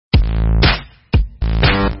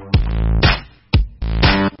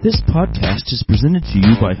This podcast is presented to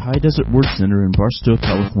you by High Desert Word Center in Barstow,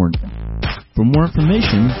 California. For more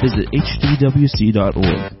information, visit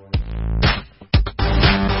hdwc.org.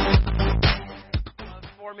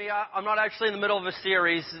 For me, I'm not actually in the middle of a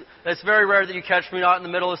series. It's very rare that you catch me not in the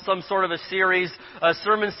middle of some sort of a series, a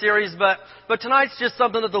sermon series, but tonight's just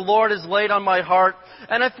something that the Lord has laid on my heart.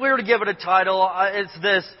 And if we were to give it a title, it's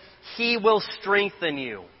this: He will strengthen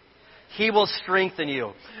you. He will strengthen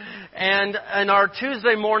you. And in our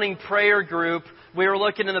Tuesday morning prayer group, we were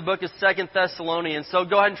looking in the book of 2 Thessalonians. So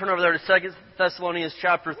go ahead and turn over there to 2 Thessalonians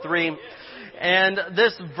chapter 3. And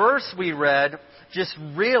this verse we read just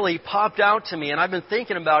really popped out to me, and I've been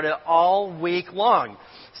thinking about it all week long.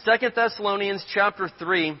 2 Thessalonians chapter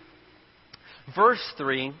 3, verse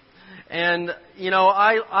 3. And, you know,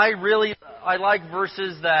 I like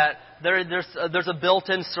verses that there's a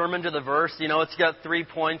built-in sermon to the verse. You know, it's got 3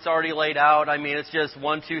 points already laid out. I mean, it's just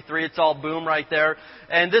 1, 2, 3. It's all boom right there.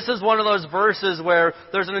 And this is one of those verses where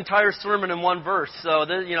there's an entire sermon in one verse. So,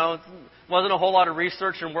 you know, it wasn't a whole lot of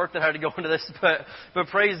research and work that had to go into this, but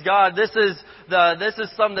praise God, this is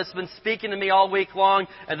something that's been speaking to me all week long.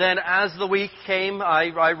 And then as the week came,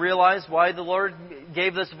 I realized why the Lord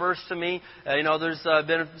gave this verse to me. You know, there's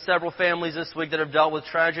been several families this week that have dealt with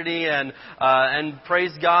tragedy, and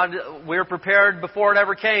praise God, we're prepared before it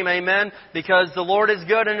ever came. Amen. Because the Lord is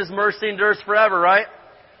good and His mercy endures forever, right?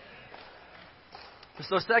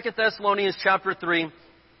 So 2 Thessalonians chapter 3,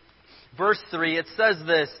 verse 3, it says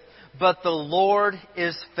this: "But the Lord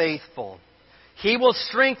is faithful. He will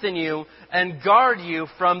strengthen you and guard you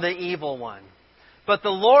from the evil one." But the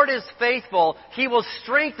Lord is faithful. He will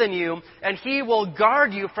strengthen you and He will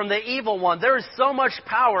guard you from the evil one. There is so much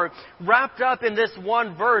power wrapped up in this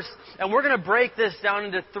one verse. And we're going to break this down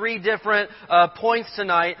into 3 different points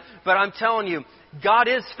tonight. But I'm telling you, God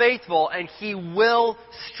is faithful and He will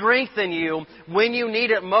strengthen you when you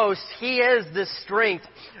need it most. He is the strength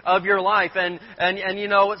of your life. And you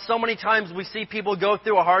know, so many times we see people go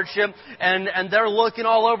through a hardship and they're looking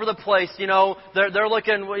all over the place. You know, they're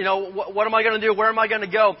looking, you know, what am I going to do? Where am I going to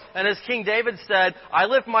go? And as King David said, I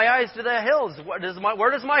lift my eyes to the hills. Where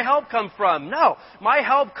does my help come from? No, my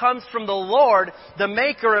help comes from the Lord, the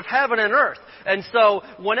maker of heaven and earth. And so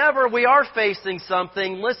whenever we are facing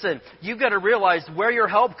something, listen, you've got to realize where your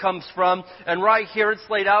help comes from. And right here it's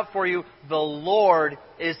laid out for you. The Lord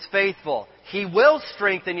is faithful. He will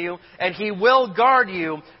strengthen you and He will guard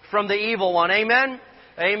you from the evil one. Amen?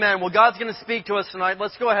 Amen. Well, God's going to speak to us tonight.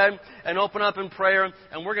 Let's go ahead and open up in prayer,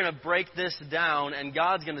 and we're going to break this down, and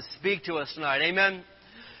God's going to speak to us tonight. Amen?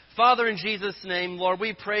 Father, in Jesus' name, Lord,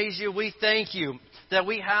 we praise You. We thank You that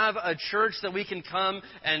we have a church that we can come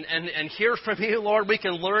and hear from You, Lord. We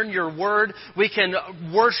can learn Your Word. We can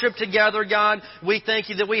worship together, God. We thank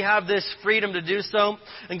You that we have this freedom to do so.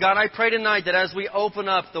 And God, I pray tonight that as we open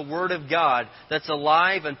up the Word of God that's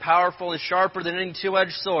alive and powerful and sharper than any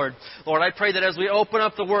two-edged sword, Lord, I pray that as we open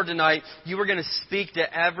up the Word tonight, You are going to speak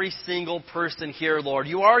to every single person here, Lord.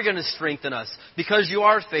 You are going to strengthen us because You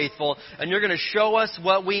are faithful, and You're going to show us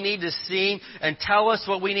what we need to see and tell us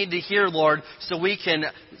what we need to hear, Lord, so we can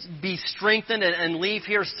be strengthened and leave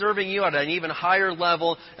here serving You at an even higher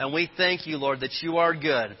level. And we thank You, Lord, that You are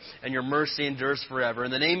good and Your mercy endures forever.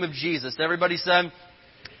 In the name of Jesus, everybody said,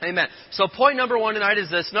 amen. So point number 1 tonight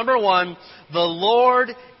is this. Number 1, the Lord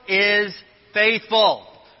is faithful.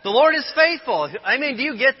 The Lord is faithful. I mean, do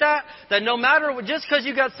you get that? That no matter, just because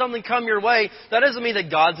you got something come your way, that doesn't mean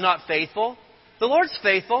that God's not faithful. The Lord's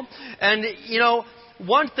faithful. And, you know,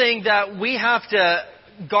 one thing that we have to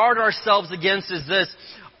guard ourselves against is this.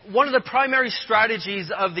 One of the primary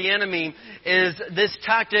strategies of the enemy is this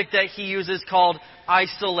tactic that he uses called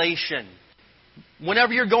isolation.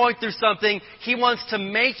 Whenever you're going through something, he wants to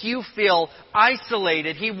make you feel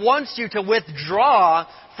isolated. He wants you to withdraw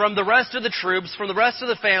from the rest of the troops, from the rest of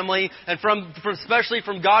the family, and from especially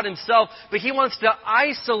from God Himself. But he wants to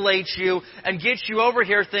isolate you and get you over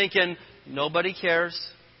here thinking, nobody cares.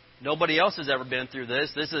 Nobody else has ever been through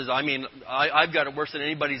this. I've got it worse than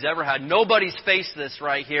anybody's ever had. Nobody's faced this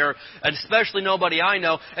right here, and especially nobody I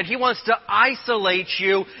know. And he wants to isolate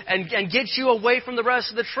you and get you away from the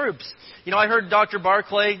rest of the troops. You know, I heard Dr.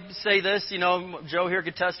 Barclay say this, you know, Joe here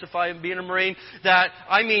could testify, being a Marine, that,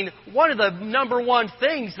 one of the number 1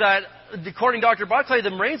 things that, according to Dr. Barclay,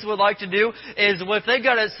 the Marines would like to do is if they've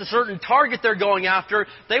got a certain target they're going after,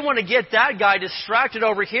 they want to get that guy distracted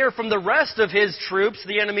over here from the rest of his troops,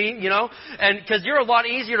 the enemy, you know, and because you're a lot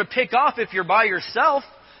easier to pick off if you're by yourself.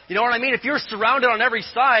 You know what I mean? If you're surrounded on every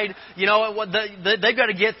side, you know, they've got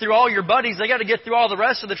to get through all your buddies. They got to get through all the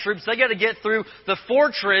rest of the troops. They got to get through the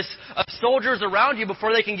fortress of soldiers around you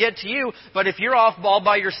before they can get to you. But if you're off all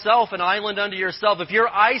by yourself, an island unto yourself, if you're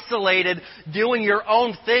isolated, doing your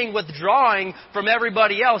own thing, withdrawing from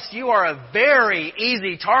everybody else, you are a very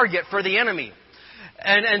easy target for the enemy.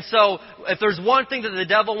 And so, if there's one thing that the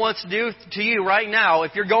devil wants to do to you right now,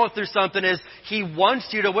 if you're going through something, is he wants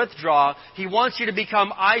you to withdraw. He wants you to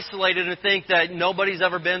become isolated and think that nobody's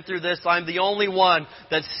ever been through this. I'm the only one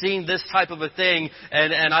that's seen this type of a thing,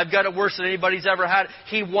 and I've got it worse than anybody's ever had.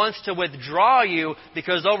 He wants to withdraw you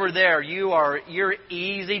because over there, you're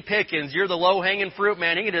easy pickings. You're the low-hanging fruit,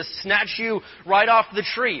 man. He can just snatch you right off the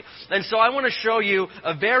tree. And so I want to show you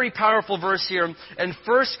a very powerful verse here in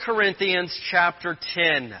 1 Corinthians chapter 10.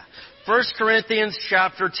 1 Corinthians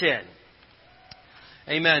chapter 10.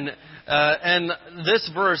 Amen. And this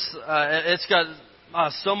verse, it's got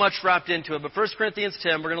so much wrapped into it. But 1 Corinthians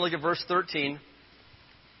 10, we're going to look at verse 13.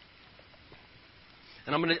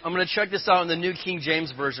 And I'm going to check this out in the New King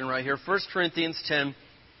James Version right here. 1 Corinthians 10,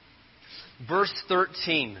 verse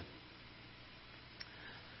 13.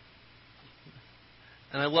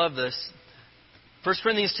 And I love this. 1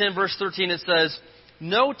 Corinthians 10, verse 13, it says,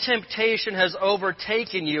 "No temptation has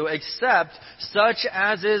overtaken you except such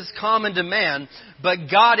as is common to man. But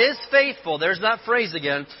God is faithful." There's that phrase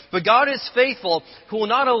again. "But God is faithful, who will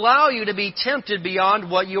not allow you to be tempted beyond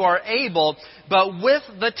what you are able, but with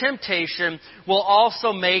the temptation will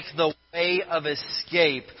also make the way of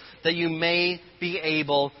escape, that you may be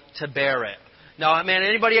able to bear it." Now, man,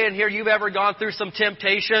 anybody in here, you've ever gone through some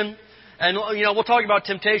temptation? And, you know, we'll talk about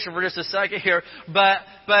temptation for just a second here. But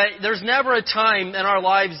there's never a time in our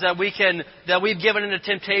lives that we've given into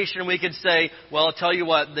temptation and we could say, well, I'll tell you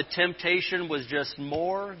what, the temptation was just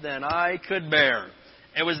more than I could bear.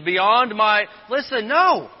 It was beyond my... Listen,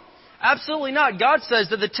 no. Absolutely not. God says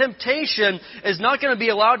that the temptation is not going to be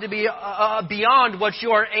allowed to be beyond what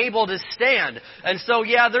you are able to stand. And so,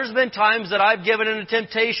 yeah, there's been times that I've given into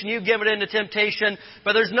temptation, you've given into temptation,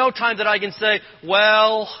 but there's no time that I can say,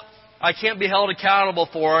 well, I can't be held accountable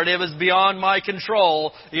for it. It was beyond my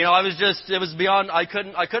control. You know, it was beyond, I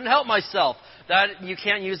couldn't help myself. That, you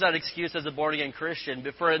can't use that excuse as a born-again Christian,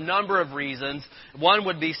 but for a number of reasons. One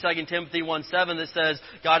would be 2 Timothy 1:7 that says,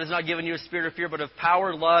 God has not given you a spirit of fear, but of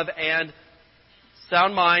power, love, and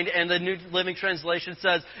sound mind. And the New Living Translation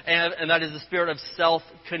says, and that is the spirit of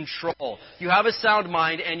self-control. You have a sound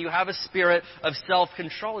mind and you have a spirit of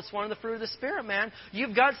self-control. It's one of the fruit of the Spirit, man.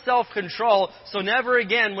 You've got self-control, so never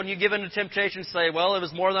again when you give in to temptation say, well, it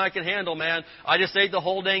was more than I could handle, man. I just ate the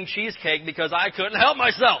whole dang cheesecake because I couldn't help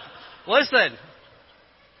myself. Listen.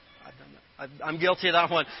 I'm guilty of that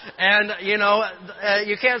one. And, you know,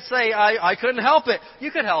 you can't say, I couldn't help it.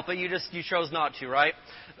 You could help it. You chose not to, right?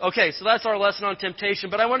 Okay, so that's our lesson on temptation.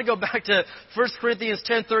 But I want to go back to 1 Corinthians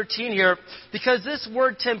 10:13 here, because this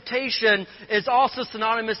word temptation is also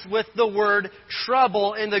synonymous with the word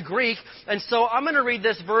trouble in the Greek. And so I'm going to read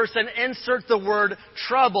this verse and insert the word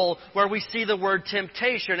trouble where we see the word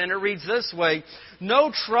temptation. And it reads this way: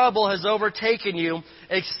 "No trouble has overtaken you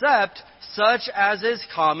except such as is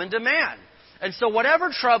common to man." And so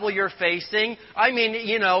whatever trouble you're facing, I mean,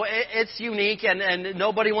 you know, it's unique and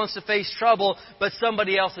nobody wants to face trouble, but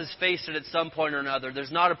somebody else has faced it at some point or another.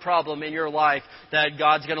 There's not a problem in your life that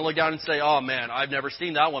God's going to look down and say, oh man, I've never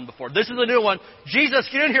seen that one before. This is a new one. Jesus,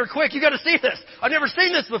 get in here quick. You got to see this. I've never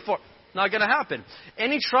seen this before. Not going to happen.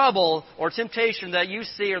 Any trouble or temptation that you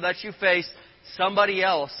see or that you face, somebody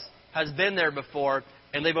else has been there before,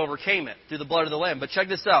 and they've overcame it through the blood of the Lamb. But check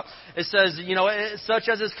this out. It says, you know, such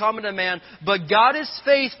as is common to man, but God is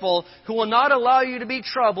faithful, who will not allow you to be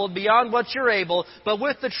troubled beyond what you're able, but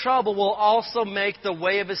with the trouble will also make the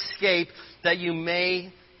way of escape, that you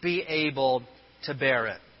may be able to bear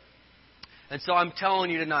it. And so I'm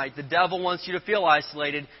telling you tonight, the devil wants you to feel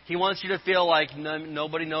isolated. He wants you to feel like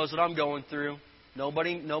nobody knows what I'm going through.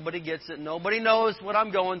 Nobody gets it. Nobody knows what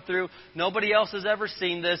I'm going through. Nobody else has ever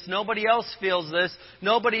seen this. Nobody else feels this.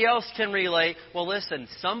 Nobody else can relate. Well, listen,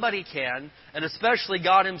 somebody can, and especially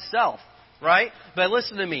God Himself, right? But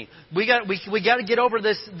listen to me. We got to get over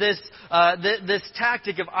this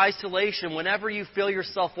tactic of isolation. Whenever you feel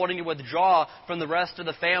yourself wanting to withdraw from the rest of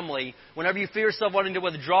the family, whenever you feel yourself wanting to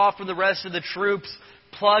withdraw from the rest of the troops,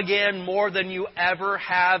 plug in more than you ever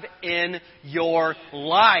have in your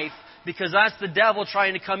life. Because that's the devil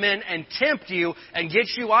trying to come in and tempt you and get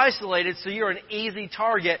you isolated so you're an easy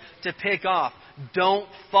target to pick off. Don't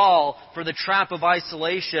fall for the trap of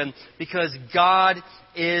isolation, because God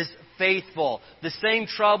is faithful. The same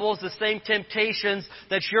troubles, the same temptations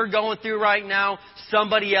that you're going through right now,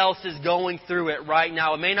 somebody else is going through it right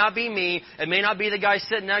now. It may not be me, it may not be the guy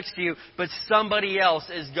sitting next to you, but somebody else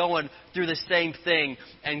is going through the same thing.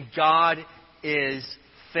 And God is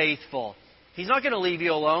faithful. He's not going to leave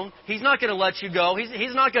you alone. He's not going to let you go.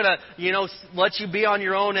 He's not going to, let you be on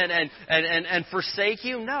your own and forsake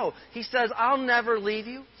you. No. He says, I'll never leave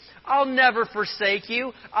you. I'll never forsake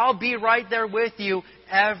you. I'll be right there with you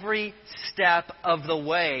every step of the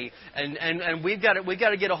way. And we've got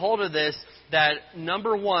to get a hold of this, that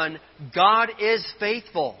number one, God is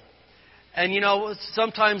faithful. And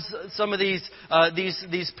sometimes some of these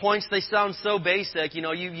points, they sound so basic.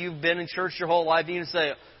 You've been in church your whole life and you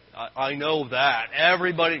say, I know that.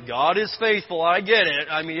 Everybody, God is faithful. I get it.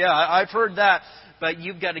 I mean, yeah, I've heard that. But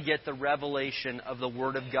you've got to get the revelation of the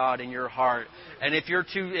Word of God in your heart. And if you're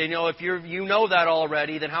too, if you know that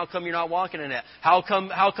already, then how come you're not walking in it? How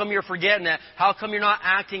come you're forgetting it? How come you're not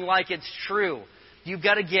acting like it's true? You've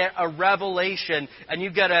got to get a revelation, and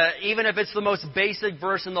you've got to, even if it's the most basic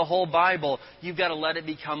verse in the whole Bible, you've got to let it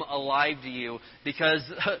become alive to you. Because,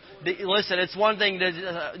 listen, it's one thing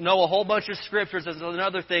to know a whole bunch of Scriptures. It's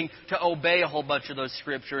another thing to obey a whole bunch of those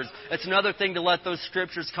Scriptures. It's another thing to let those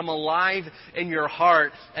Scriptures come alive in your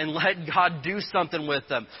heart and let God do something with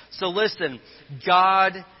them. So listen,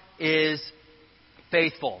 God is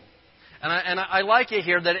faithful. And I like it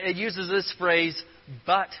here that it uses this phrase,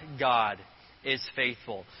 but God is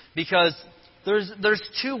faithful. Because there's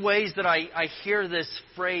two ways that I hear this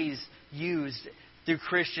phrase used through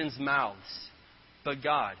Christians' mouths. But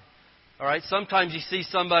God. All right? Sometimes you see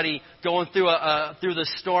somebody going through the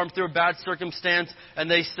storm, through a bad circumstance,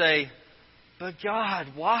 and they say, but God,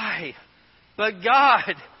 why? But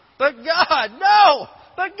God, no!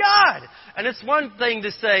 But God! And it's one thing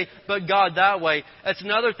to say, but God, that way. It's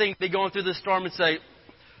another thing to be going through the storm and say,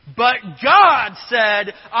 but God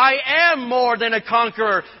said, I am more than a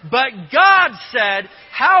conqueror. But God said,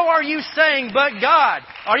 how are you saying, but God?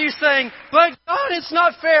 Are you saying, but God, it's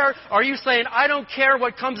not fair? Are you saying, I don't care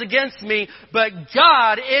what comes against me, but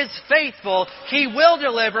God is faithful. He will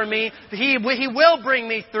deliver me. He will bring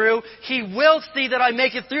me through. He will see that I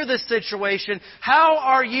make it through this situation. How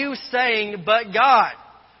are you saying, but God?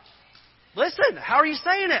 Listen, how are you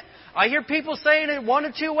saying it? I hear people saying it one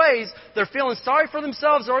of two ways. They're feeling sorry for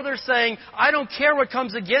themselves, or they're saying, I don't care what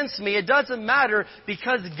comes against me. It doesn't matter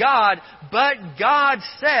because but God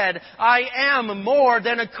said, I am more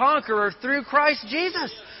than a conqueror through Christ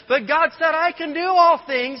Jesus. But God said, I can do all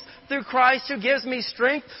things through Christ who gives me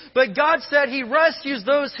strength. But God said He rescues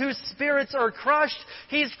those whose spirits are crushed.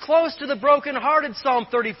 He's close to the brokenhearted, Psalm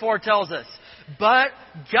 34 tells us. But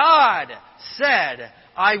God said,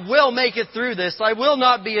 I will make it through this. I will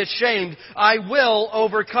not be ashamed. I will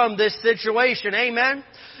overcome this situation. Amen?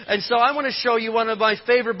 And so I want to show you one of my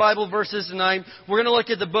favorite Bible verses tonight. We're going to look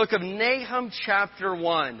at the book of Nahum chapter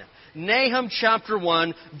 1. Nahum chapter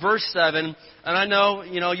 1, verse 7. And I know,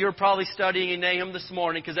 you're probably studying in Nahum this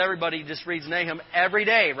morning because everybody just reads Nahum every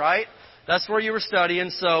day, right? That's where you were studying,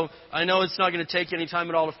 so I know it's not going to take any time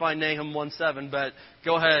at all to find Nahum 1:7, but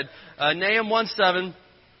go ahead. Nahum 1:7.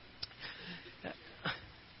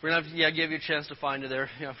 We're going to have to give you a chance to find it there.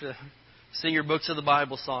 You have to sing your Books of the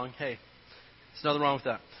Bible song. Hey, there's nothing wrong with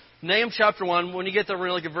that. Nahum chapter 1, when you get there, we're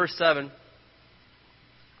going to look at verse 7.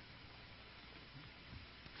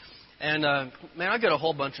 And, I've got a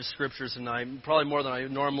whole bunch of scriptures tonight, probably more than I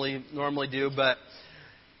normally do. But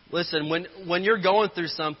listen, when you're going through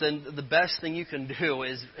something, the best thing you can do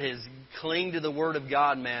is cling to the Word of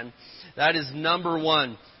God, man. That is number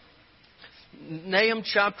one. Nahum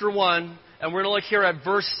chapter 1. And we're going to look here at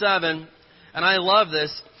verse 7. And I love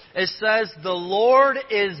this. It says, the Lord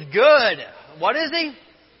is good. What is He?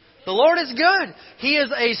 The Lord is good. He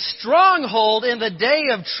is a stronghold in the day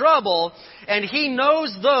of trouble, and He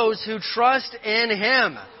knows those who trust in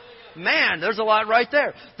Him. Man, there's a lot right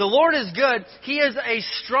there. The Lord is good. He is a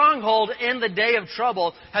stronghold in the day of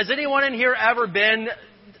trouble. Has anyone in here ever been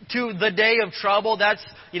to the day of trouble? That's,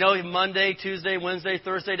 Monday, Tuesday, Wednesday,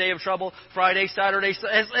 Thursday, day of trouble, Friday, Saturday.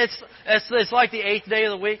 It's like the 8th day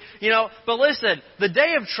of the week, But listen, the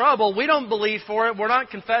day of trouble, we don't believe for it. We're not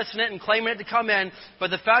confessing it and claiming it to come in.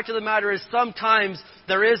 But the fact of the matter is sometimes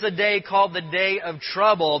there is a day called the day of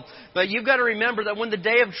trouble. But you've got to remember that when the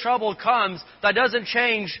day of trouble comes, that doesn't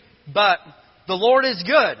change, but the Lord is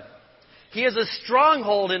good. He is a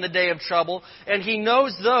stronghold in the day of trouble, and He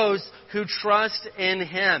knows those who trust in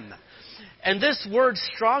Him. And this word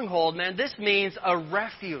stronghold, man, this means a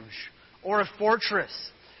refuge or a fortress.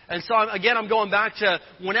 And so, again, I'm going back to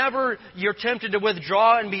whenever you're tempted to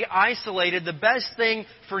withdraw and be isolated, the best thing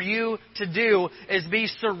for you to do is be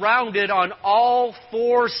surrounded on all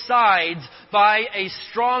four sides by a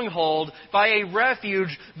stronghold, by a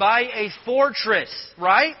refuge, by a fortress,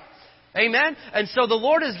 right? Amen? And so the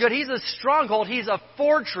Lord is good. He's a stronghold. He's a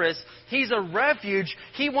fortress. He's a refuge.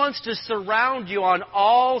 He wants to surround you on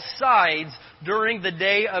all sides during the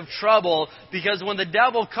day of trouble, because when the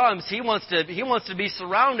devil comes, he wants to be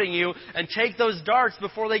surrounding you and take those darts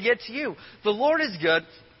before they get to you. The Lord is good.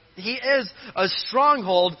 He is a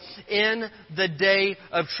stronghold in the day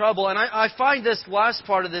of trouble. And I find this last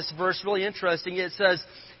part of this verse really interesting. It says,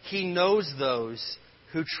 He knows those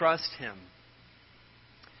who trust Him.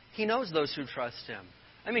 He knows those who trust Him.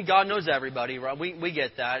 I mean, God knows everybody, right? We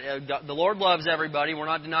get that. The Lord loves everybody. We're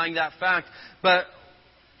not denying that fact. But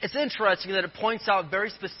it's interesting that it points out very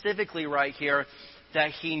specifically right here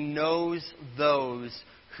that He knows those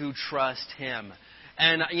who trust Him.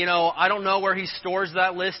 And, I don't know where He stores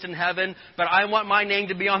that list in heaven, but I want my name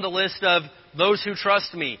to be on the list of those who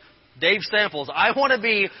trust me. Dave Samples.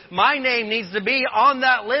 My name needs to be on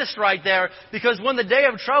that list right there, because when the day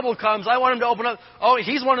of trouble comes, I want Him to open up. Oh,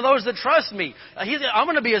 He's one of those that trust me. I'm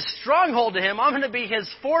going to be a stronghold to Him. I'm going to be His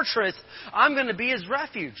fortress. I'm going to be His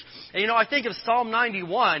refuge. And I think of Psalm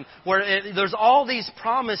 91, where there's all these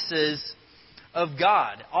promises of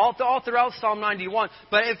God, all throughout Psalm 91.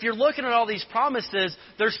 But if you're looking at all these promises,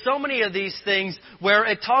 there's so many of these things where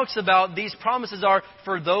it talks about these promises are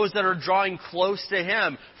for those that are drawing close to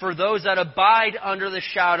Him, for those that abide under the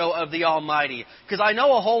shadow of the Almighty. Because I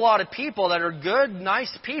know a whole lot of people that are good,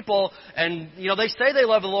 nice people, and they say they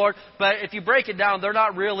love the Lord, but if you break it down, they're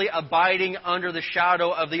not really abiding under the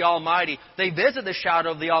shadow of the Almighty. They visit the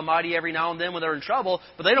shadow of the Almighty every now and then when they're in trouble,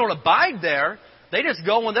 but they don't abide there. They just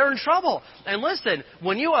go when they're in trouble. And listen,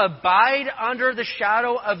 when you abide under the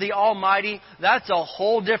shadow of the Almighty, that's a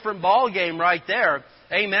whole different ballgame right there.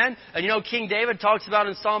 Amen? And King David talks about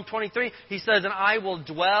in Psalm 23, he says, and I will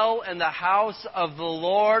dwell in the house of the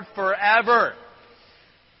Lord forever.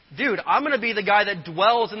 Dude, I'm going to be the guy that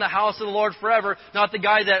dwells in the house of the Lord forever, not the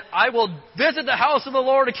guy that I will visit the house of the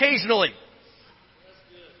Lord occasionally.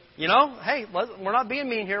 Hey, we're not being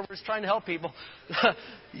mean here. We're just trying to help people.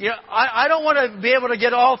 I don't want to be able to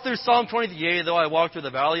get all through Psalm 23. Yea, though I walk through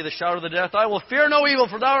the valley of the shadow of the death, I will fear no evil,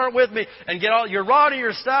 for Thou art with me. And get all your rod and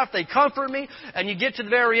your staff, they comfort me. And you get to the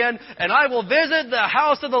very end, and I will visit the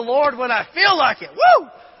house of the Lord when I feel like it. Woo!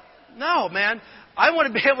 No, man. I want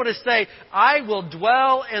to be able to say, I will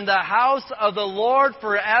dwell in the house of the Lord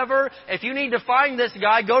forever. If you need to find this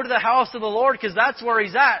guy, go to the house of the Lord, because that's where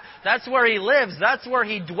he's at. That's where he lives. That's where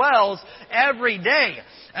he dwells every day.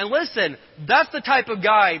 And listen, that's the type of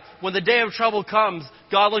guy, when the day of trouble comes,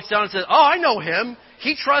 God looks down and says, oh, I know him.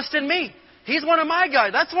 He trusted me. He's one of my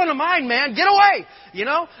guys. That's one of mine, man. Get away.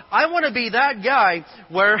 I want to be that guy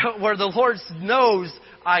where the Lord knows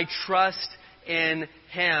I trust in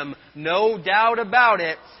Him. No doubt about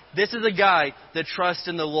it. This is a guy that trusts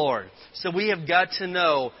in the Lord. So we have got to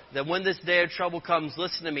know that when this day of trouble comes,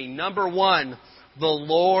 listen to me. Number one, the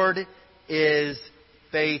Lord is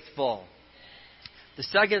faithful. The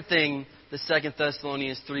second thing, the 2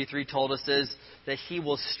 Thessalonians 3:3 told us is that He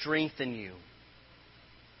will strengthen you.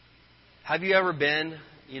 Have you ever been,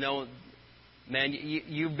 man,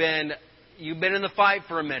 you've been in the fight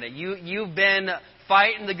for a minute. You've been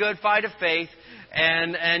fighting the good fight of faith,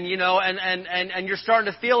 and you're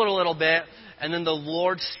starting to feel it a little bit, and then the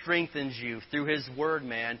Lord strengthens you through His Word,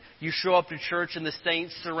 man. You show up to church and the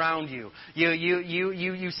saints surround you.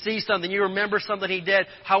 You see something, you remember something He did.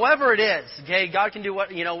 However it is, okay, God can do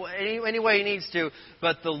what, any way He needs to,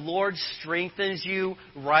 but the Lord strengthens you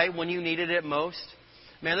right when you needed it most.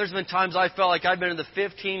 Man, there's been times I felt like I'd been in the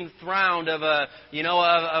 15th round of the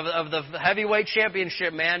heavyweight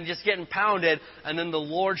championship, man, just getting pounded, and then the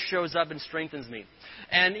Lord shows up and strengthens me.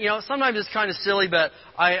 And sometimes it's kind of silly, but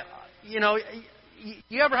you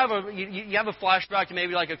ever have you have a flashback to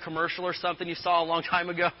maybe like a commercial or something you saw a long time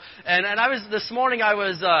ago? And this morning I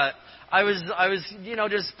was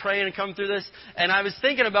just praying and coming through this, and I was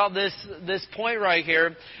thinking about this point right here,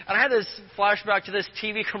 and I had this flashback to this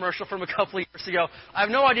TV commercial from a couple of years ago. I have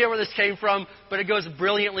no idea where this came from, but it goes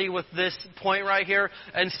brilliantly with this point right here.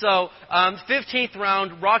 And so, 15th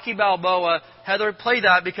round, Rocky Balboa. Heather, play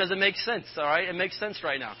that because it makes sense, all right? It makes sense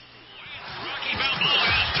right now. Rocky Balboa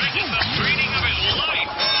taking the training of his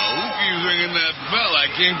life. Who keeps ringing that bell? I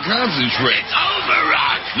can't concentrate. It's over,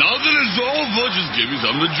 Rock. Now that it's over, just give me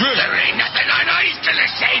something to drink. There ain't nothing on ice till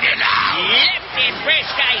it's sated now. Lefty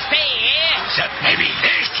Briscoe's here. Except maybe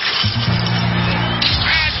this.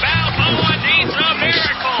 And Balboa needs a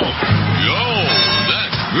miracle. Yo,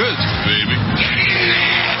 that's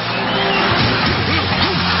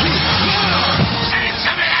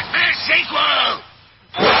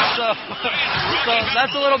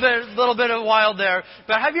little bit of wild there.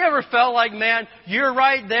 But have you ever felt like, man, you're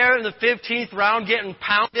right there in the 15th round getting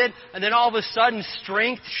pounded, and then all of a sudden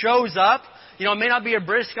strength shows up? You know, it may not be a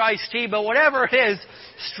brisk iced tea, but whatever it is,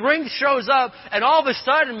 strength shows up, and all of a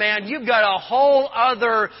sudden, man, you've got a whole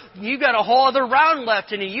other round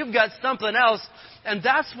left in you. You've got something else. And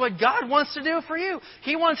that's what God wants to do for you.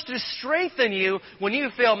 He wants to strengthen you when you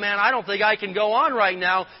feel, man, I don't think I can go on right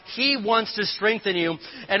now. He wants to strengthen you.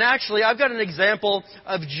 And actually, I've got an example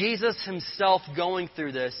of Jesus Himself going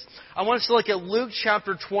through this. I want us to look at Luke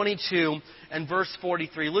chapter 22 and verse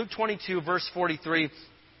 43. Luke 22, verse 43.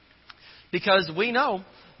 Because we know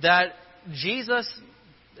that Jesus,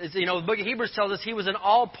 the book of Hebrews tells us He was in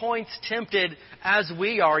all points tempted as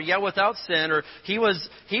we are, yet without sin. Or He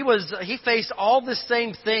faced all the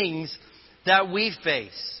same things that we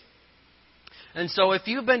face. And so if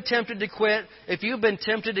you've been tempted to quit, if you've been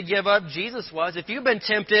tempted to give up, Jesus was. If you've been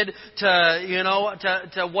tempted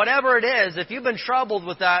to whatever it is, if you've been troubled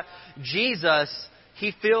with that, Jesus,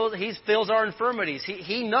 He feels our infirmities.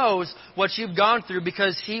 He knows what you've gone through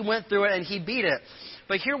because He went through it and He beat it.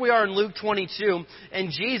 But here we are in Luke 22,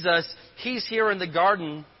 and Jesus, He's here in the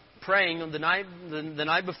garden praying the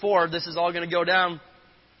night before this is all going to go down.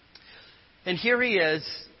 And here He is.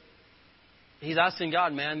 He's asking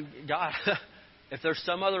God, man, God, if there's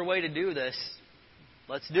some other way to do this,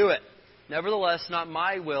 let's do it. Nevertheless, not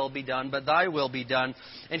my will be done, but Thy will be done.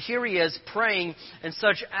 And here He is praying in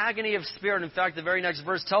such agony of spirit. In fact, the very next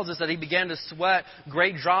verse tells us that He began to sweat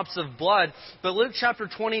great drops of blood. But Luke chapter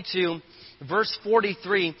 22, verse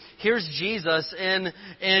 43, here's Jesus in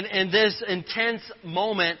this intense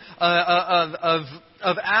moment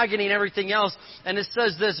of agony and everything else. And it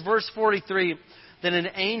says this, verse 43, then an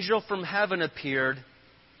angel from heaven appeared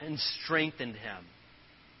and strengthened Him.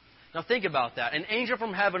 Now think about that. An angel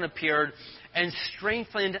from heaven appeared and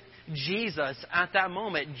strengthened Jesus at that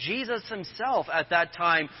moment. Jesus Himself at that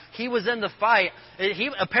time, He was in the fight.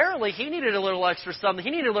 Apparently he needed a little extra something. He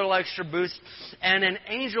needed a little extra boost. And an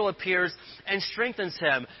angel appears and strengthens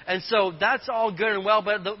Him. And so that's all good and well.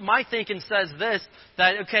 But my thinking says this,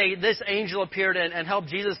 that, okay, this angel appeared and helped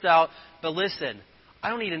Jesus out. But listen, I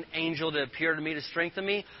don't need an angel to appear to me to strengthen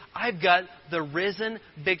me. I've got the risen,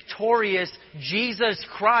 victorious Jesus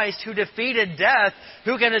Christ who defeated death,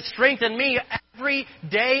 who can strengthen me every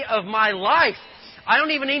day of my life. I don't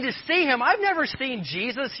even need to see Him. I've never seen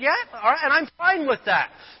Jesus yet, and I'm fine with that.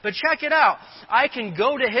 But check it out. I can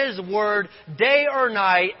go to His Word day or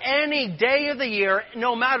night, any day of the year,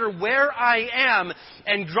 no matter where I am,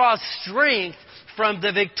 and draw strength from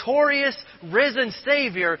the victorious, risen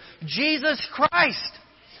Savior, Jesus Christ.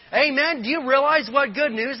 Amen. Do you realize what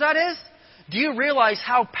good news that is? Do you realize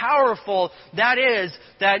how powerful that is?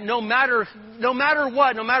 That no matter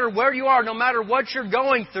what, no matter where you are, no matter what you're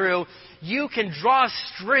going through, you can draw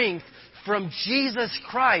strength from Jesus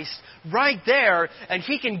Christ right there, and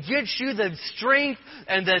He can get you the strength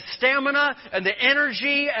and the stamina and the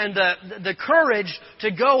energy and the courage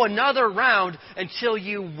to go another round until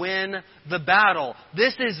you win the battle.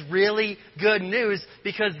 This is really good news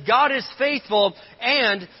because God is faithful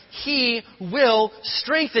and He will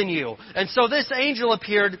strengthen you. And so this angel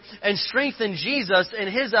appeared and strengthened Jesus in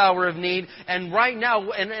His hour of need. And right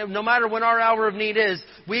now, and no matter when our hour of need is,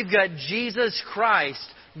 we've got Jesus Christ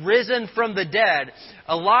risen from the dead,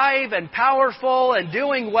 alive and powerful and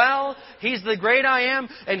doing well. He's the great I am,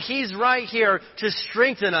 and He's right here to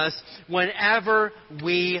strengthen us whenever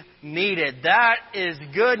we need it. That is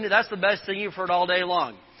good. That's the best thing you've heard all day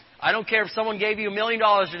long. I don't care if someone gave you $1 million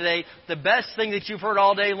today. The best thing that you've heard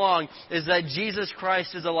all day long is that Jesus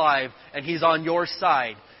Christ is alive and He's on your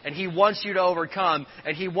side. And He wants you to overcome,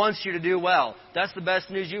 and He wants you to do well. That's the best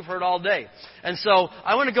news you've heard all day. And so,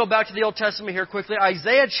 I want to go back to the Old Testament here quickly.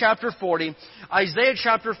 Isaiah chapter 40. Isaiah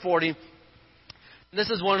chapter 40. This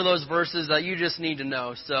is one of those verses that you just need to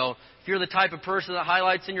know. So, if you're the type of person that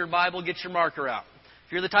highlights in your Bible, get your marker out.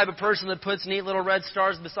 If you're the type of person that puts neat little red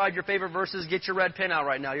stars beside your favorite verses, get your red pen out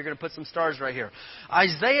right now. You're going to put some stars right here.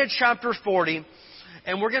 Isaiah chapter 40,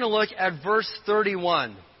 and we're going to look at verse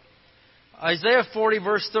 31. Isaiah 40,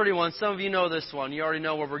 verse 31. Some of you know this one. You already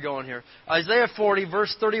know where we're going here. Isaiah 40,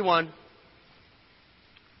 verse 31.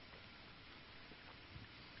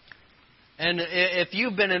 And if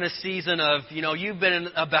you've been in a season of, you've been in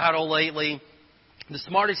a battle lately, the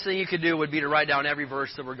smartest thing you could do would be to write down every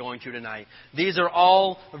verse that we're going to tonight. These are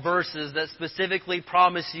all verses that specifically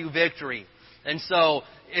promise you victory. And so,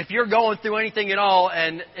 if you're going through anything at all,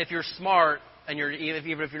 and if you're smart, and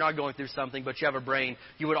even if you're not going through something, but you have a brain,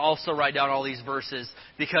 you would also write down all these verses,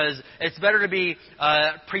 because it's better to be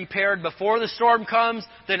prepared before the storm comes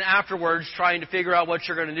than afterwards trying to figure out what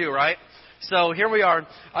you're going to do, right? So here we are,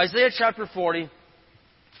 Isaiah chapter 40,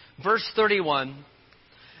 verse 31.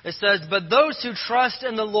 It says, "But those who trust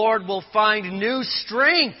in the Lord will find new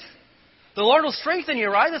strength." The Lord will strengthen you,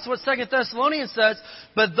 right? That's what 2 Thessalonians says.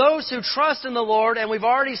 But those who trust in the Lord, and we've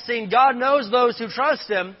already seen God knows those who trust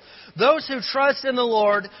Him, those who trust in the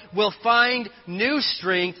Lord will find new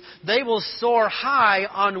strength. They will soar high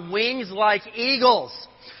on wings like eagles.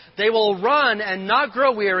 They will run and not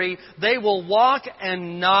grow weary. They will walk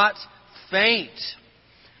and not faint.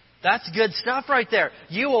 That's good stuff right there.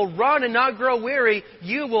 You will run and not grow weary.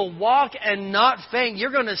 You will walk and not faint.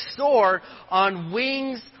 You're going to soar on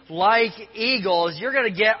wings like eagles. You're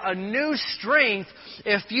going to get a new strength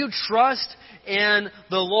if you trust in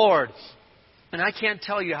the Lord. And I can't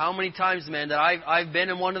tell you how many times, man, that I've been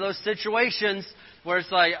in one of those situations where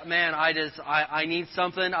it's like, man, I need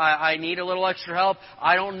something. I need a little extra help.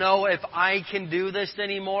 I don't know if I can do this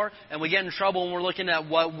anymore. And we get in trouble when we're looking at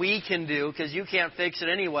what we can do, because you can't fix it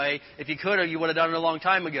anyway. If you could have, you would have done it a long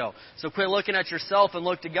time ago. So quit looking at yourself and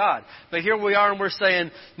look to God. But here we are and we're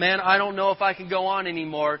saying, man, I don't know if I can go on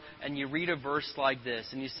anymore. And you read a verse like this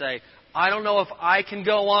and you say, I don't know if I can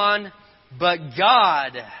go on, but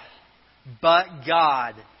God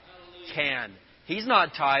can. He's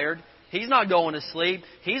not tired. He's not going to sleep.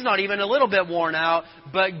 He's not even a little bit worn out.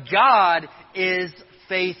 But God is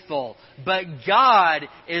faithful. But God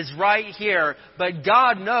is right here. But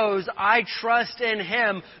God knows I trust in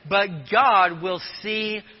Him. But God will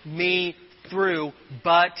see me through.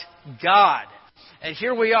 But God. And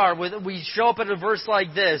here we are. We show up at a verse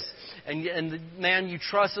like this. And man, you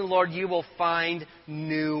trust in the Lord, you will find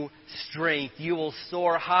new strength. You will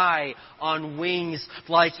soar high on wings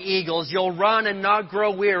like eagles. You'll run and not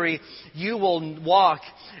grow weary. You will walk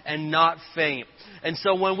and not faint. And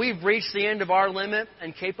so when we've reached the end of our limit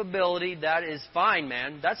and capability, that is fine,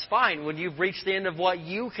 man. That's fine. When you've reached the end of what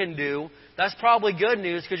you can do, that's probably good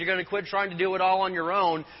news, because you're going to quit trying to do it all on your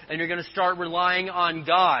own and you're going to start relying on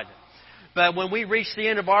God. But when we reach the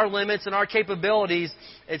end of our limits and our capabilities,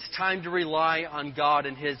 it's time to rely on God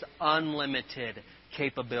and His unlimited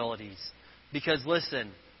capabilities. Because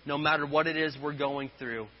listen, no matter what it is we're going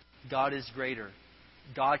through, God is greater.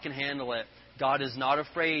 God can handle it. God is not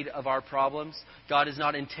afraid of our problems. God is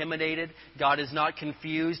not intimidated. God is not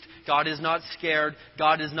confused. God is not scared.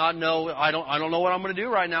 God is not, no, I don't know what I'm going to do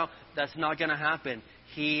right now. That's not going to happen.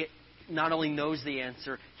 He not only knows the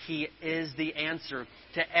answer, He is the answer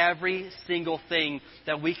to every single thing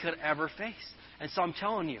that we could ever face. And so I'm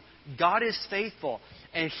telling you, God is faithful,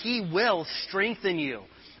 and He will strengthen you.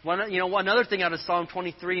 Another thing out of Psalm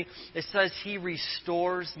 23, it says, He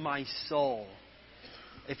restores my soul.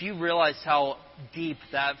 If you realize how deep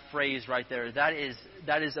that phrase right there, that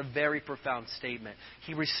is a very profound statement.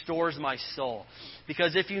 He restores my soul.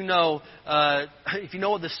 Because if you know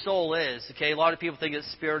what the soul is, okay, a lot of people think that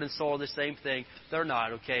spirit and soul are the same thing. They're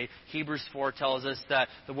not, okay. Hebrews 4 tells us that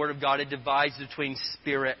the Word of God, it divides between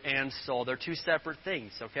spirit and soul. They're two separate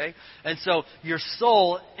things, okay. And so your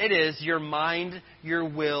soul, it is your mind, your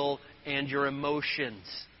will, and your emotions.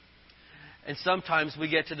 And sometimes we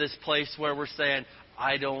get to this place where we're saying,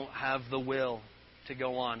 I don't have the will to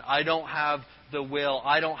go on. I don't have the will.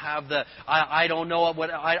 I don't have the, I don't know what,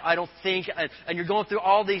 I don't think. And you're going through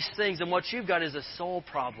all these things, and what you've got is a soul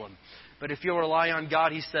problem. But if you'll rely on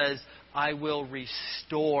God, He says, I will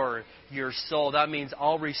restore your soul. That means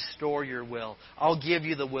I'll restore your will. I'll give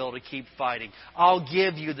you the will to keep fighting. I'll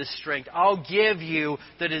give you the strength. I'll give you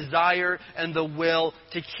the desire and the will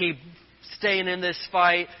to keep staying in this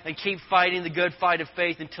fight and keep fighting the good fight of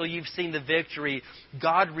faith until you've seen the victory.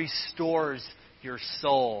 God restores your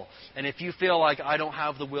soul. And if you feel like I don't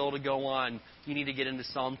have the will to go on, you need to get into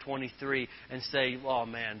Psalm 23 and say, oh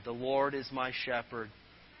man, the Lord is my shepherd.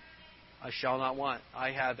 I shall not want.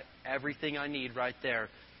 I have everything I need right there.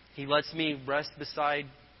 He lets me rest beside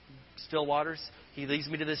still waters. He leads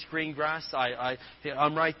me to this green grass.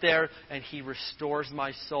 I'm right there, and He restores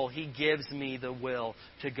my soul. He gives me the will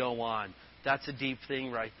to go on. That's a deep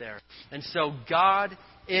thing right there. And so God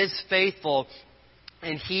is faithful,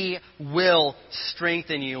 and He will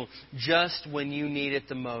strengthen you just when you need it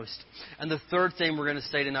the most. And the third thing we're going to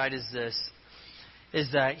say tonight is this,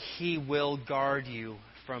 is that He will guard you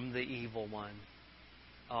from the evil one.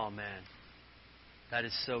 Oh, man. That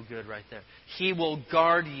is so good right there. He will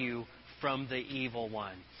guard you from the evil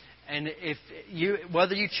one. And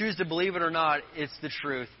whether you choose to believe it or not, it's the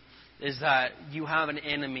truth, is that you have an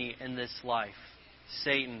enemy in this life,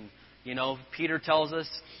 Satan. Peter tells us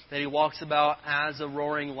that he walks about as a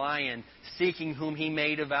roaring lion, seeking whom he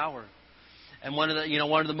may devour. And one of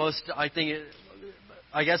the most, I think,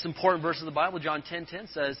 I guess, important verse of the Bible, John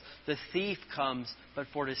 10:10 says, the thief comes but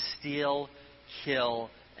for to steal, kill,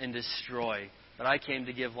 and destroy. But I came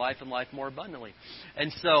to give life and life more abundantly.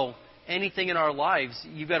 And so, anything in our lives,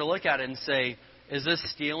 you've got to look at it and say, is this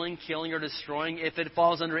stealing, killing, or destroying? If it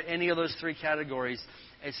falls under any of those three categories,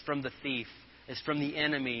 it's from the thief. It's from the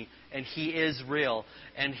enemy, and he is real,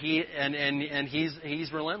 and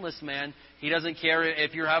he's relentless, man. He doesn't care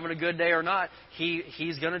if you're having a good day or not.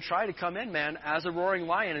 He's going to try to come in, man, as a roaring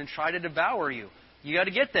lion and try to devour you. You got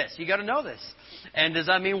to get this. You got to know this. And does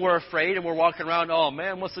that mean we're afraid and we're walking around, oh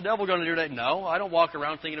man, what's the devil going to do today? No, I don't walk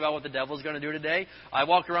around thinking about what the devil's going to do today. I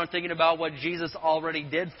walk around thinking about what Jesus already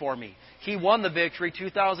did for me. He won the victory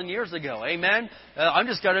 2,000 years ago. Amen? I'm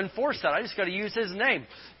just going to enforce that. I just got to use His name.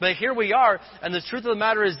 But here we are, and the truth of the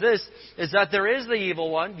matter is this, is that there is the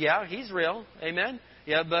evil one. Yeah, he's real. Amen?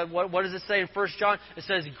 Yeah, but what does it say in 1 John? It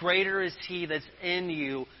says, greater is He that's in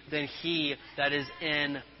you than he that is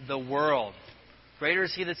in the world. Greater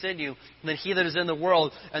is He that's in you than he that is in the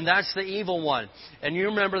world. And that's the evil one. And you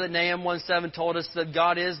remember that Nahum 1:7 told us that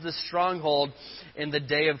God is the stronghold in the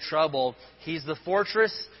day of trouble. He's the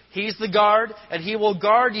fortress, He's the guard, and He will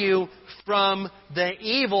guard you from the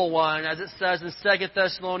evil one, as it says in 2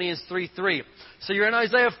 Thessalonians 3:3. So you're in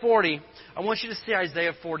Isaiah 40. I want you to see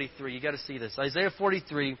Isaiah 43. You've got to see this. Isaiah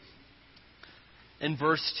 43 in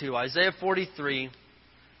verse 2. Isaiah 43,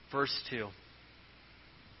 verse 2.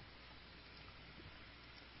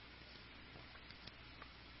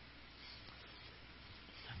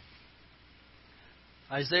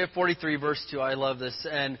 Isaiah 43, verse 2, I love this.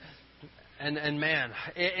 And man,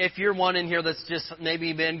 if you're one in here that's just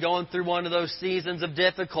maybe been going through one of those seasons of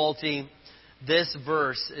difficulty, this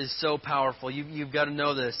verse is so powerful. You've got to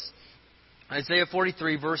know this. Isaiah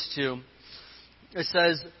 43, verse 2, it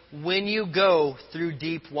says, when you go through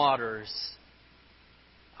deep waters,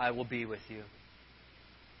 I will be with you.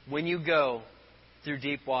 When you go through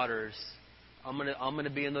deep waters, I'm gonna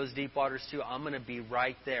be in those deep waters too. I'm gonna be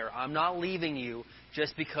right there. I'm not leaving you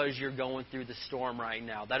just because you're going through the storm right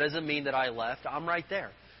now. That doesn't mean that I left. I'm right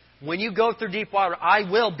there. When you go through deep water, I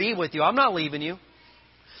will be with you. I'm not leaving you.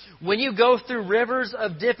 When you go through rivers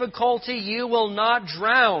of difficulty, you will not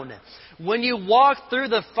drown. When you walk through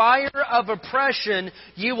the fire of oppression,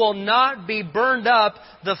 you will not be burned up.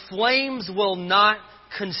 The flames will not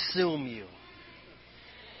consume you.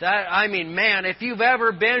 Man, if you've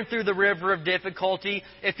ever been through the river of difficulty,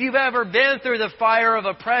 if you've ever been through the fire of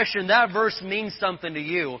oppression, that verse means something to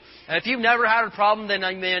you. And if you've never had a problem, then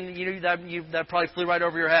that probably flew right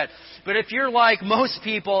over your head. But if you're like most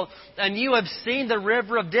people and you have seen the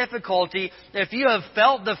river of difficulty, if you have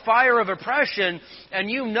felt the fire of oppression, and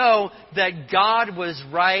you know that God was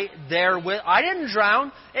right there with... I didn't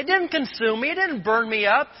drown. It didn't consume me. It didn't burn me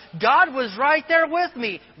up. God was right there with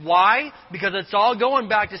me. Why? Because it's all going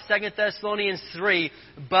back to 2 Thessalonians 3.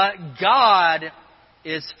 But God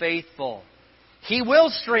is faithful. He will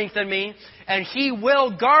strengthen me, and He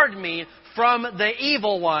will guard me from the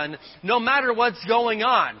evil one, no matter what's going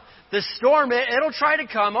on. The storm, it'll try to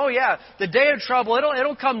come. Oh yeah, the day of trouble,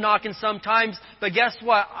 it'll come knocking sometimes. But guess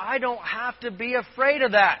what? I don't have to be afraid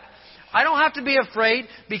of that. I don't have to be afraid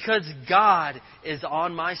because God is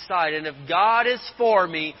on my side. And if God is for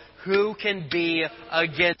me, who can be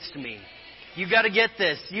against me? You've got to get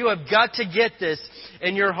this. You have got to get this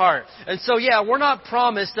in your heart. And so, yeah, we're not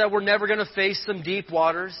promised that we're never going to face some deep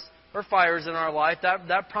waters or fires in our life.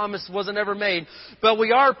 That promise wasn't ever made. But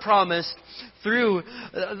we are promised through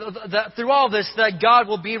all this that God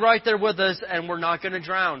will be right there with us and we're not going to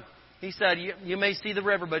drown. He said, you may see the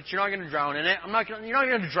river, but you're not going to drown in it. You're not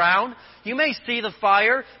going to drown. You may see the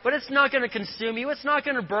fire, but it's not going to consume you. It's not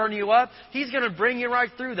going to burn you up. He's going to bring you right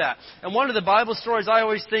through that. And one of the Bible stories I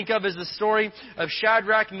always think of is the story of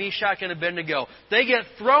Shadrach, Meshach, and Abednego. They get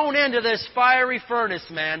thrown into this fiery furnace,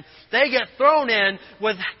 man. They get thrown in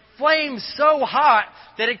with flames so hot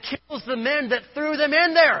that it kills the men that threw them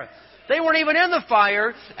in there. They weren't even in the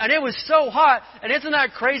fire, and it was so hot. And isn't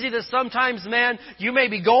that crazy that sometimes, man, you may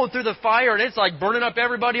be going through the fire, and it's like burning up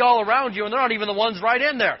everybody all around you, and they're not even the ones right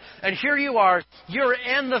in there. And here you are, you're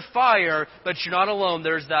in the fire, but you're not alone.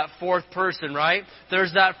 There's that fourth person, right?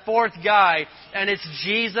 There's that fourth guy, and it's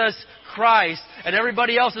Jesus Christ. And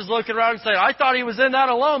everybody else is looking around and saying, I thought he was in that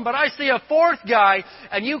alone, but I see a fourth guy,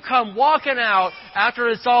 and you come walking out after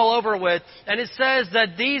it's all over with. And it says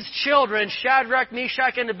that these children, Shadrach,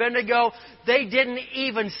 Meshach, and Abednego, they didn't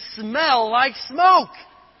even smell like smoke.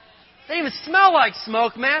 They didn't even smell like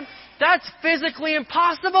smoke, man. That's physically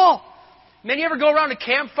impossible. Man, you ever go around a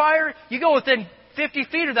campfire? You go within 50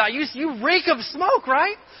 feet of that. You reek of smoke,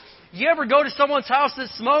 right? You ever go to someone's house that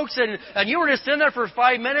smokes and you were just in there for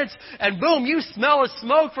 5 minutes and boom, you smell a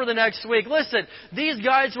smoke for the next week? Listen, these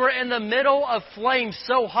guys were in the middle of flames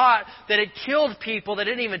so hot that it killed people that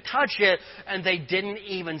didn't even touch it, and they didn't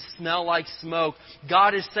even smell like smoke.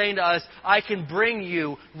 God is saying to us, I can bring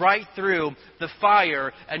you right through the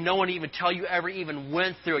fire and no one even tell you ever even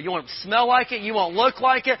went through it. You won't smell like it. You won't look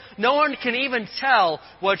like it. No one can even tell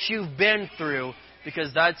what you've been through,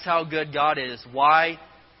 because that's how good God is. Why?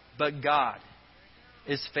 But God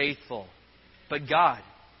is faithful. But God,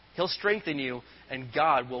 He'll strengthen you, and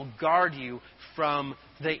God will guard you from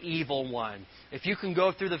the evil one. If you can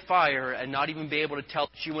go through the fire and not even be able to tell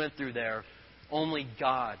that you went through there, only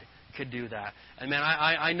God could do that. And man,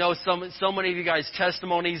 I know so many of you guys'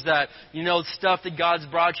 testimonies that, stuff that God's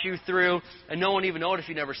brought you through, and no one even know it if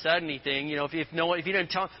you never said anything. If you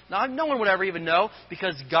didn't tell, no one would ever even know,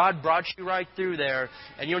 because God brought you right through there,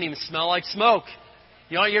 and you don't even smell like smoke.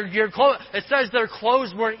 Your clothes, it says their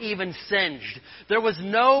clothes weren't even singed. There was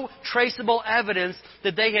no traceable evidence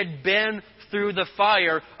that they had been through the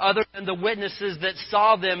fire other than the witnesses that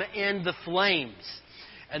saw them in the flames.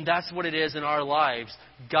 And that's what it is in our lives.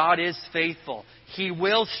 God is faithful. He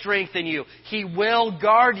will strengthen you. He will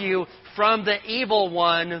guard you from the evil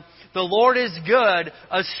one. The Lord is good,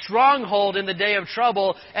 a stronghold in the day of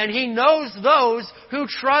trouble, and He knows those who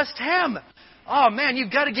trust Him. Oh man,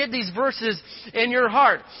 you've got to get these verses in your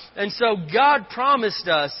heart. And so God promised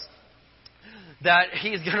us that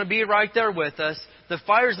He's going to be right there with us. The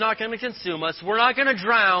fire's not going to consume us. We're not going to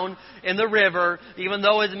drown in the river, even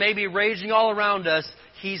though it may be raging all around us.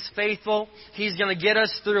 He's faithful. He's going to get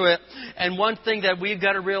us through it. And one thing that we've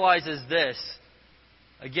got to realize is this.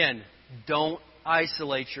 Again, don't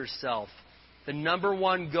isolate yourself. The number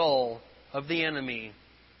one goal of the enemy,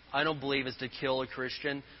 I don't believe, is to kill a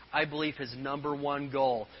Christian. I believe his number one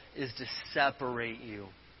goal is to separate you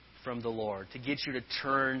from the Lord, to get you to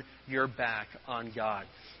turn your back on God.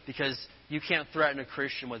 Because you can't threaten a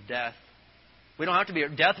Christian with death. We don't have to be.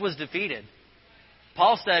 Death was defeated.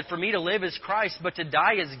 Paul said, for me to live is Christ, but to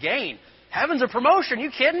die is gain. Heaven's a promotion. You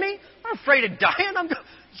kidding me? I'm afraid of dying. You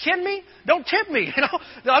kidding me? Don't tempt me.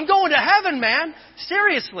 I'm going to heaven, man.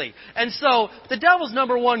 Seriously. And so the devil's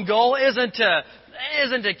number one goal isn't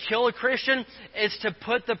to kill a Christian. It's to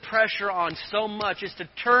put the pressure on so much. It's to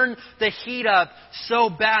turn the heat up so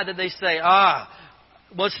bad that they say,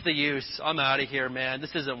 what's the use? I'm out of here, man.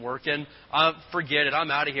 This isn't working. Forget it.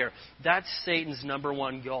 I'm out of here. That's Satan's number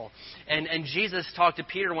one goal. And Jesus talked to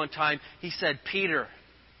Peter one time. He said, Peter,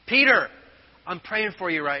 I'm praying for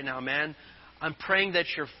you right now, man. I'm praying that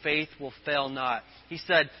your faith will fail not. He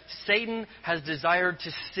said, Satan has desired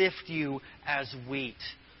to sift you as wheat,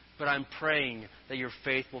 but I'm praying that your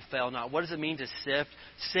faith will fail not. What does it mean to sift?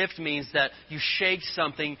 Sift means that you shake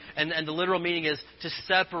something, and the literal meaning is to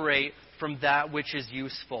separate from that which is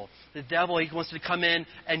useful. The devil, he wants to come in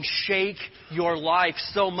and shake your life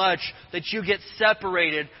so much that you get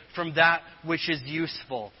separated from that which is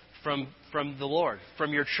useful, from the Lord,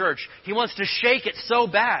 from your church. He wants to shake it so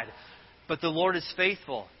bad. But the Lord is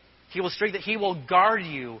faithful. He will strengthen. He will guard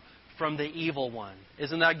you from the evil one.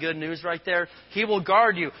 Isn't that good news right there? He will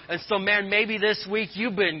guard you. And so, man, maybe this week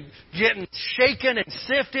you've been getting shaken and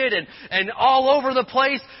sifted and all over the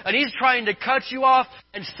place, and He's trying to cut you off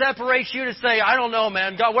and separate you to say, I don't know,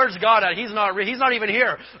 man. God, where's God at? He's not even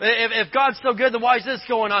here. If God's so good, then why is this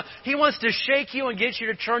going on? He wants to shake you and get you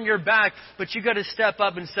to turn your back, but you've got to step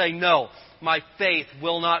up and say, no. My faith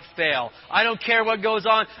will not fail. I don't care what goes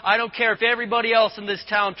on. I don't care if everybody else in this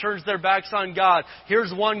town turns their backs on God.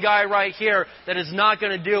 Here's one guy right here that is not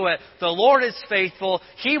going to do it. The Lord is faithful.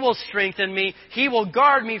 He will strengthen me. He will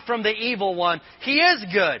guard me from the evil one. He is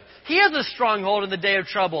good. He is a stronghold in the day of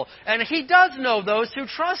trouble. And He does know those who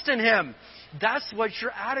trust in Him. That's what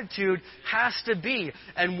your attitude has to be.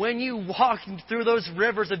 And when you walk through those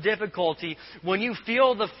rivers of difficulty, when you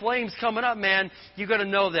feel the flames coming up, man, you got to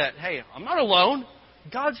know that, hey, I'm not alone.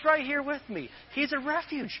 God's right here with me. He's a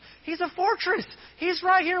refuge. He's a fortress. He's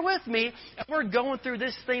right here with me. And we're going through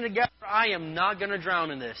this thing together. I am not going to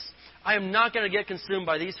drown in this. I am not going to get consumed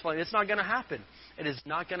by these flames. It's not going to happen. It is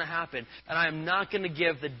not going to happen. And I am not going to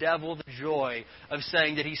give the devil the joy of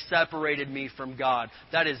saying that he separated me from God.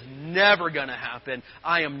 That is never going to happen.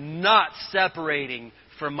 I am not separating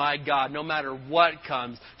from my God, no matter what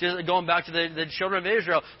comes. Just going back to the children of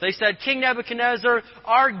Israel, they said, King Nebuchadnezzar,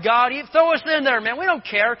 our God, throw us in there, man. We don't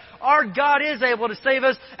care. Our God is able to save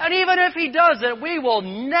us. And even if He doesn't, we will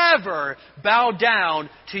never bow down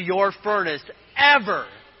to your furnace, ever.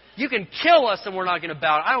 You can kill us and we're not going to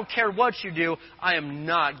bow. I don't care what you do. I am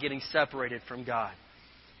not getting separated from God.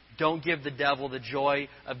 don't give the devil the joy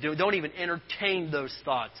of doing. Don't even entertain those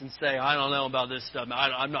thoughts and say, I don't know about this stuff.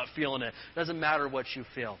 I'm not feeling it. It doesn't matter what you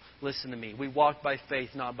feel. Listen to me. We walk by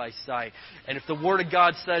faith, not by sight. And if the Word of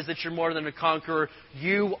God says that you're more than a conqueror,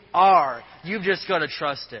 you are. You've just got to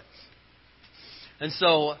trust it. And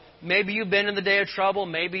so maybe you've been in the day of trouble.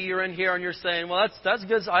 Maybe you're in here and you're saying, well, that's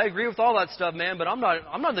good. I agree with all that stuff, man, but I'm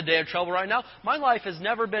not in the day of trouble right now. My life has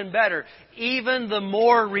never been better. Even the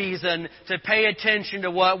more reason to pay attention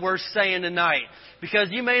to what we're saying tonight. Because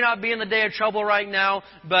you may not be in the day of trouble right now,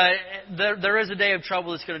 but there is a day of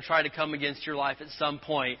trouble that's going to try to come against your life at some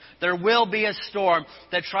point. There will be a storm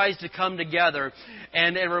that tries to come together.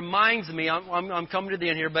 And it reminds me, I'm coming to the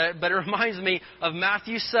end here, but it reminds me of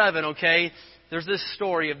Matthew 7, okay? There's this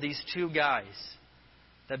story of these two guys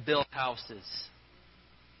that built houses.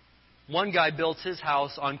 One guy built his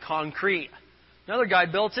house on concrete. Another guy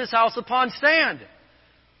built his house upon sand.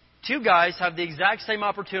 Two guys have the exact same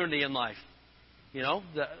opportunity in life. You know,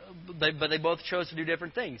 but they both chose to do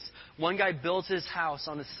different things. One guy built his house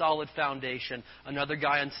on a solid foundation. Another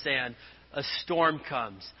guy on sand. A storm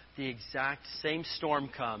comes. The exact same storm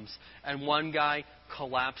comes. And one guy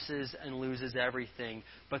collapses and loses everything.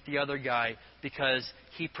 But the other guy, because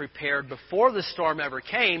he prepared before the storm ever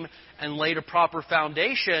came and laid a proper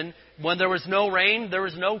foundation, when there was no rain, there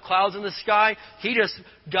was no clouds in the sky, he just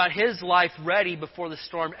got his life ready before the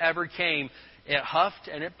storm ever came. It huffed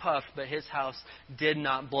and it puffed, but his house did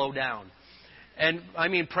not blow down. And, I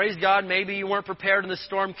mean, praise God, maybe you weren't prepared and the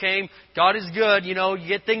storm came. God is good, you know, you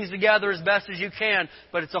get things together as best as you can.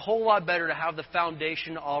 But it's a whole lot better to have the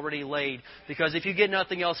foundation already laid. Because if you get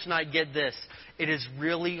nothing else tonight, get this. It is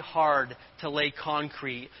really hard to lay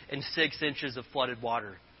concrete in 6 inches of flooded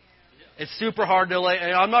water. It's super hard to lay.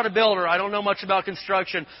 I'm not a builder. I don't know much about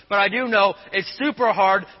construction. But I do know it's super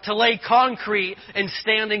hard to lay concrete in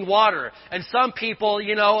standing water. And some people,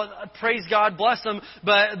 you know, praise God, bless them,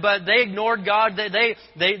 but they ignored God.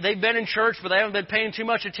 They've been in church, but they haven't been paying too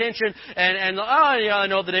much attention. And yeah, I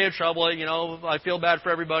know the day of trouble, you know, I feel bad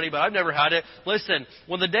for everybody, but I've never had it. Listen,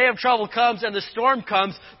 when the day of trouble comes and the storm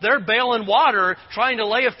comes, they're bailing water trying to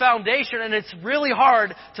lay a foundation. And it's really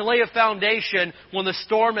hard to lay a foundation when the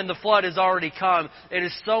storm and the flood has already come. It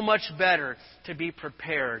is so much better to be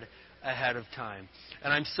prepared ahead of time.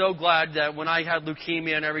 And I'm so glad that when I had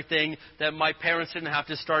leukemia and everything, that my parents didn't have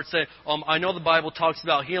to start saying, I know the Bible talks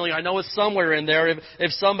about healing. I know it's somewhere in there.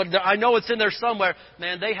 If somebody, I know it's in there somewhere.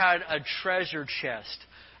 Man, they had a treasure chest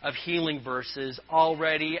of healing verses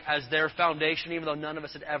already as their foundation, even though none of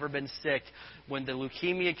us had ever been sick. When the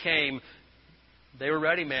leukemia came, they were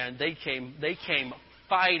ready, man. They came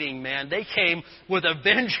fighting, man. They came with a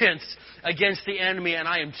vengeance against the enemy, and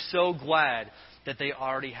I am so glad that they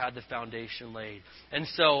already had the foundation laid. And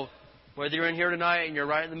so, whether you're in here tonight and you're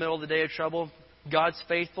right in the middle of the day of trouble, God's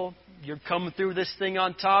faithful. You're coming through this thing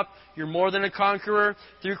on top. You're more than a conqueror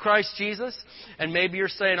through Christ Jesus. And maybe you're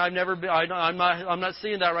saying, I'm not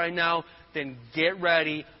seeing that right now. Then get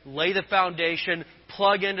ready, lay the foundation,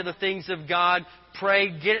 plug into the things of God, pray,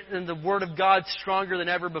 get in the Word of God stronger than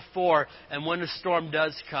ever before. And when the storm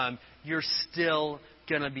does come, you're still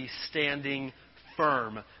going to be standing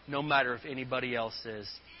firm, no matter if anybody else is.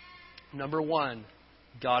 Number 1,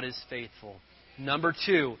 God is faithful. Number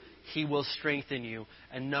 2, He will strengthen you.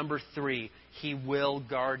 And number 3, He will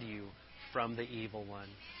guard you from the evil one.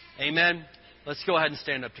 Amen? Let's go ahead and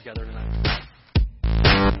stand up together tonight.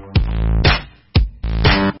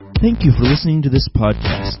 Thank you for listening to this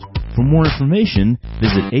podcast. For more information,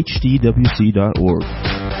 visit hdwc.org.